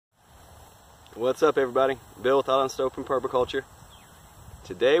What's up, everybody? Bill with Open Permaculture.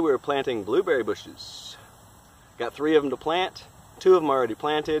 Today we're planting blueberry bushes. Got 3 of them to plant. 2 of them are already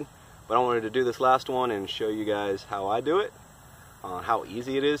planted, but I wanted to do this last one and show you guys how I do it, how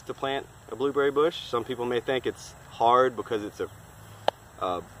easy it is to plant a blueberry bush. Some people may think it's hard because it's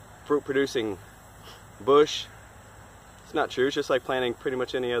a fruit-producing bush. It's not true. It's just like planting pretty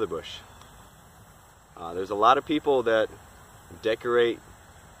much any other bush. There's a lot of people that decorate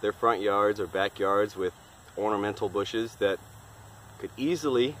their front yards or backyards with ornamental bushes that could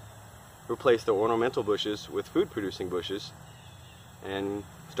easily replace the ornamental bushes with food-producing bushes and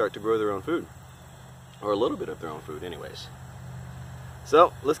start to grow their own food, or a little bit of their own food anyways.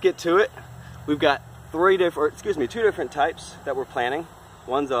 So let's get to it. We've got 2 different types that we're planting.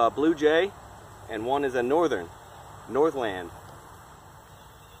 One's a Blue Jay and one is a Northland.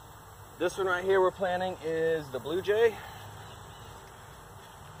 This one right here we're planting is the Blue Jay.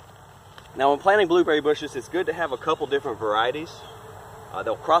 Now, when planting blueberry bushes, it's good to have a couple different varieties.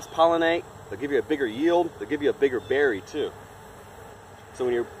 They'll cross-pollinate, they'll give you a bigger yield, they'll give you a bigger berry too. So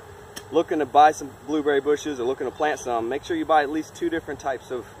when you're looking to buy some blueberry bushes or looking to plant some, make sure you buy at least 2 different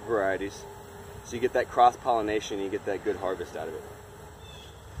types of varieties so you get that cross-pollination and you get that good harvest out of it.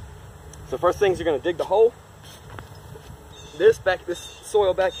 So first things, you're going to dig the hole. This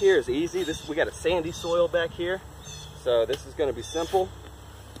soil back here is easy. We got a sandy soil back here, so this is going to be simple.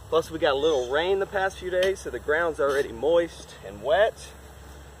 Plus we got a little rain the past few days, so the ground's already moist and wet.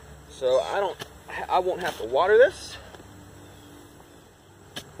 So I won't have to water this,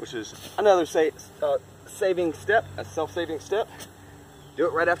 which is another saving step, a self-saving step. Do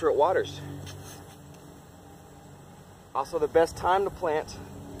it right after it waters. Also, the best time to plant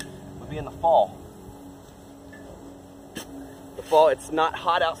would be in the fall. The fall, it's not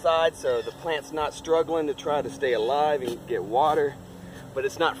hot outside, so the plant's not struggling to try to stay alive and get water. But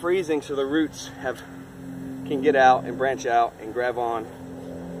it's not freezing, so the roots can get out and branch out and grab on.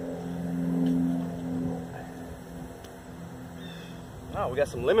 Oh, we got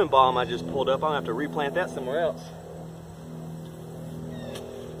some lemon balm I just pulled up. I'm gonna have to replant that somewhere else.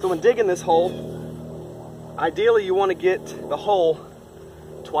 So when digging this hole, ideally you want to get the hole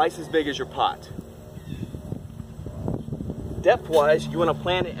twice as big as your pot. Depth-wise, you want to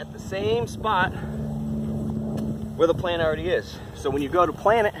plant it at the same spot where the plant already is. So when you go to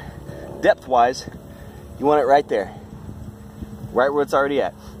plant it, depth-wise, you want it right there, right where it's already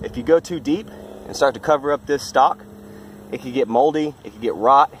at. If you go too deep and start to cover up this stalk, it can get moldy, it can get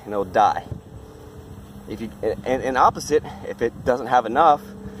rot, and it'll die. And opposite, if it doesn't have enough,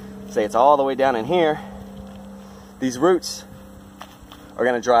 say it's all the way down in here, these roots are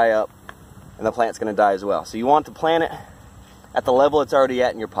going to dry up and the plant's going to die as well. So you want to plant it at the level it's already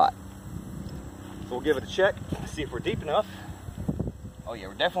at in your pot. So we'll give it a check, see if we're deep enough. Oh yeah,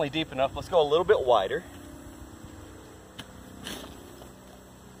 we're definitely deep enough. Let's go a little bit wider.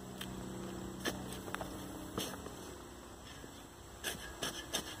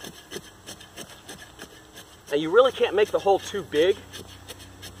 Now you really can't make the hole too big.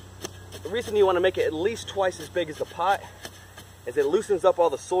 The reason you want to make it at least twice as big as the pot is it loosens up all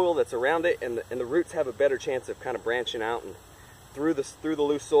the soil that's around it, and the roots have a better chance of kind of branching out and through the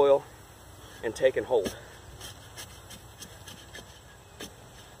loose soil and taking hold.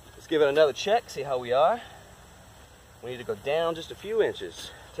 Let's give it another check, see how we are. We need to go down just a few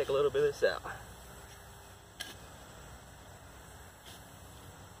inches. Take a little bit of this out.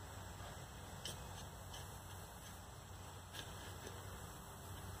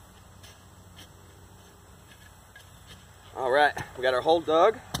 All right, we got our hole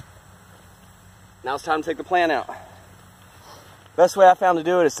dug. Now it's time to take the plant out. Best way I found to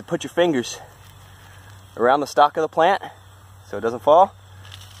do it is to put your fingers around the stalk of the plant so it doesn't fall.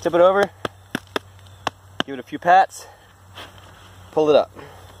 Tip it over, give it a few pats, pull it up.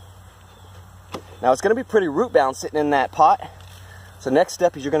 Now it's going to be pretty root bound sitting in that pot. So next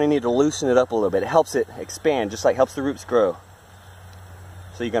step is you're going to need to loosen it up a little bit. It helps it expand, just like helps the roots grow.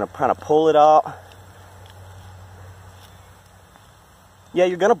 So you're going to kind of pull it out. Yeah,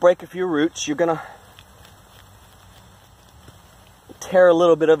 you're going to break a few roots. You're going to tear a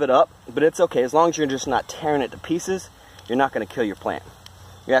little bit of it up, but it's okay. As long as you're just not tearing it to pieces, you're not going to kill your plant.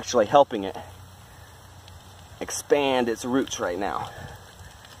 You're actually helping it expand its roots right now.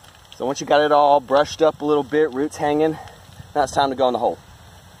 So once you got it all brushed up a little bit, roots hanging, now it's time to go in the hole.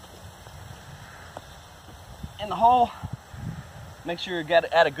 In the hole, make sure you got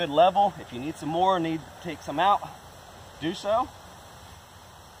it at a good level. If you need some more, need to take some out, do so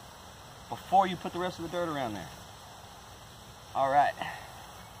before you put the rest of the dirt around there. All right,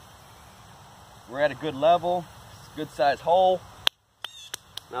 we're at a good level, good sized hole.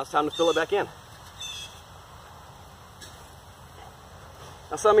 Now it's time to fill it back in.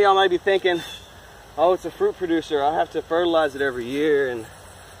 Now some of y'all might be thinking, oh, it's a fruit producer, I have to fertilize it every year and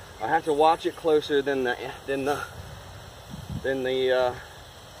I have to watch it closer than the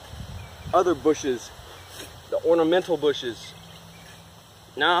other bushes, the ornamental bushes.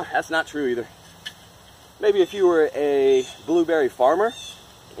 No, that's not true either. Maybe if you were a blueberry farmer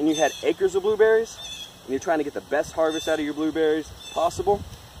and you had acres of blueberries and you're trying to get the best harvest out of your blueberries possible,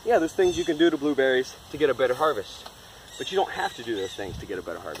 yeah, there's things you can do to blueberries to get a better harvest. But you don't have to do those things to get a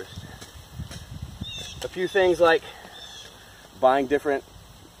better harvest. A few things like buying different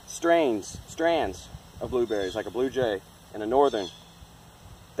strands of blueberries, like a Blue Jay and a Northern,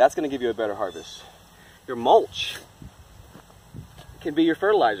 that's going to give you a better harvest. Your mulch can be your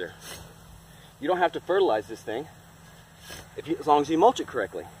fertilizer. You don't have to fertilize this thing as long as you mulch it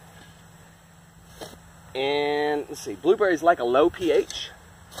correctly. And let's see, blueberries like a low pH,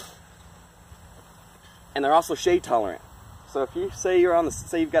 and they're also shade tolerant. So if you say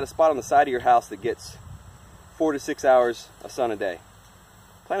you've got a spot on the side of your house that gets 4 to 6 hours of sun a day,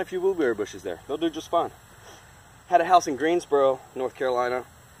 plant a few blueberry bushes there. They'll do just fine. Had a house in Greensboro, North Carolina,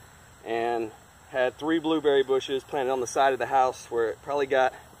 and had 3 blueberry bushes planted on the side of the house where it probably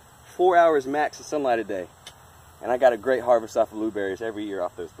got 4 hours max of sunlight a day. And I got a great harvest off of blueberries every year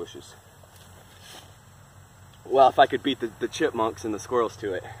off those bushes. Well, if I could beat the chipmunks and the squirrels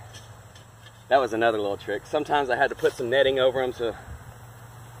to it. That was another little trick. Sometimes I had to put some netting over them so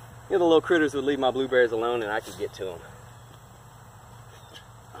the little critters would leave my blueberries alone and I could get to them.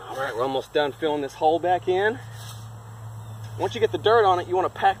 Alright, we're almost done filling this hole back in. Once you get the dirt on it, you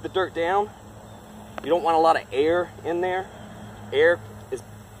want to pack the dirt down. You don't want a lot of air in there. Air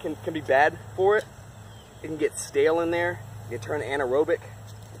can be bad for it. It can get stale in there. It can turn anaerobic.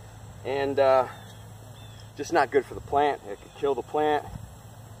 And just not good for the plant. It could kill the plant.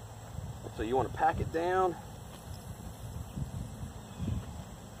 So you want to pack it down.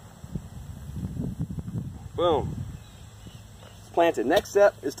 Boom. It's planted. Next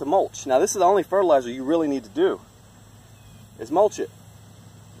step is to mulch. Now this is the only fertilizer you really need to do, is mulch it.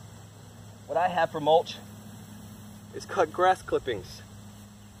 What I have for mulch is cut grass clippings.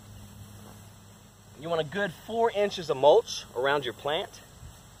 You want a good 4 inches of mulch around your plant.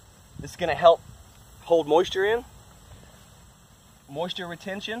 This is going to help hold moisture in, moisture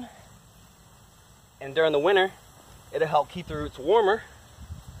retention, and during the winter it'll help keep the roots warmer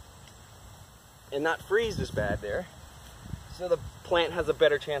and not freeze as bad there, so the plant has a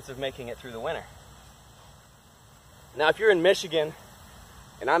better chance of making it through the winter. Now if you're in Michigan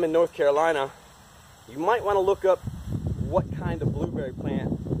and I'm in North Carolina, you might want to look up what kind of blueberry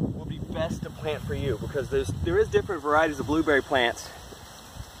plant will be best to plant for you, because there is different varieties of blueberry plants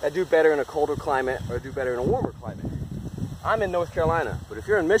that do better in a colder climate or do better in a warmer climate. I'm in North Carolina, but if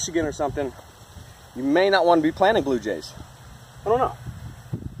you're in Michigan or something, you may not want to be planting Blue Jays. I don't know.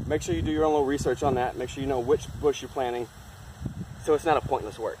 Make sure you do your own little research on that. Make sure you know which bush you're planting, so it's not a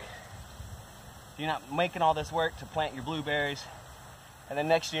pointless work. You're not making all this work to plant your blueberries, and then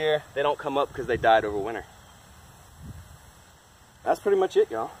next year they don't come up because they died over winter. That's pretty much it,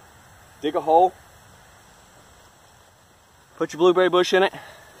 y'all. Dig a hole, put your blueberry bush in it,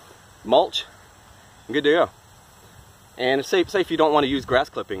 mulch, and good to go. And say if you don't want to use grass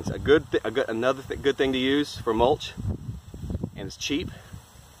clippings, another good thing to use for mulch, and it's cheap,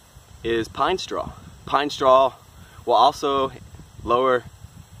 is pine straw. Pine straw will also lower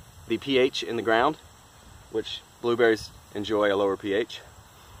the pH in the ground, which blueberries enjoy a lower pH.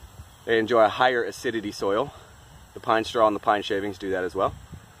 They enjoy a higher acidity soil. The pine straw and the pine shavings do that as well.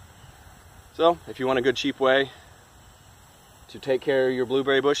 So if you want a good cheap way to take care of your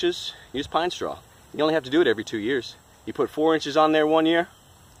blueberry bushes, use pine straw. You only have to do it every 2 years. You put 4 inches on there 1 year,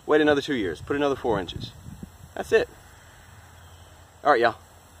 wait another 2 years, put another 4 inches. That's it. All right, y'all.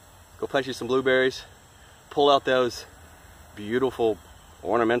 Go plant you some blueberries. Pull out those beautiful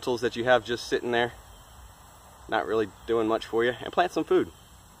ornamentals that you have just sitting there, not really doing much for you, and plant some food.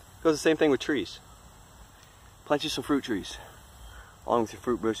 It goes the same thing with trees. Plant you some fruit trees along with your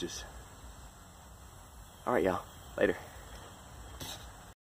fruit bushes. All right, y'all. Later.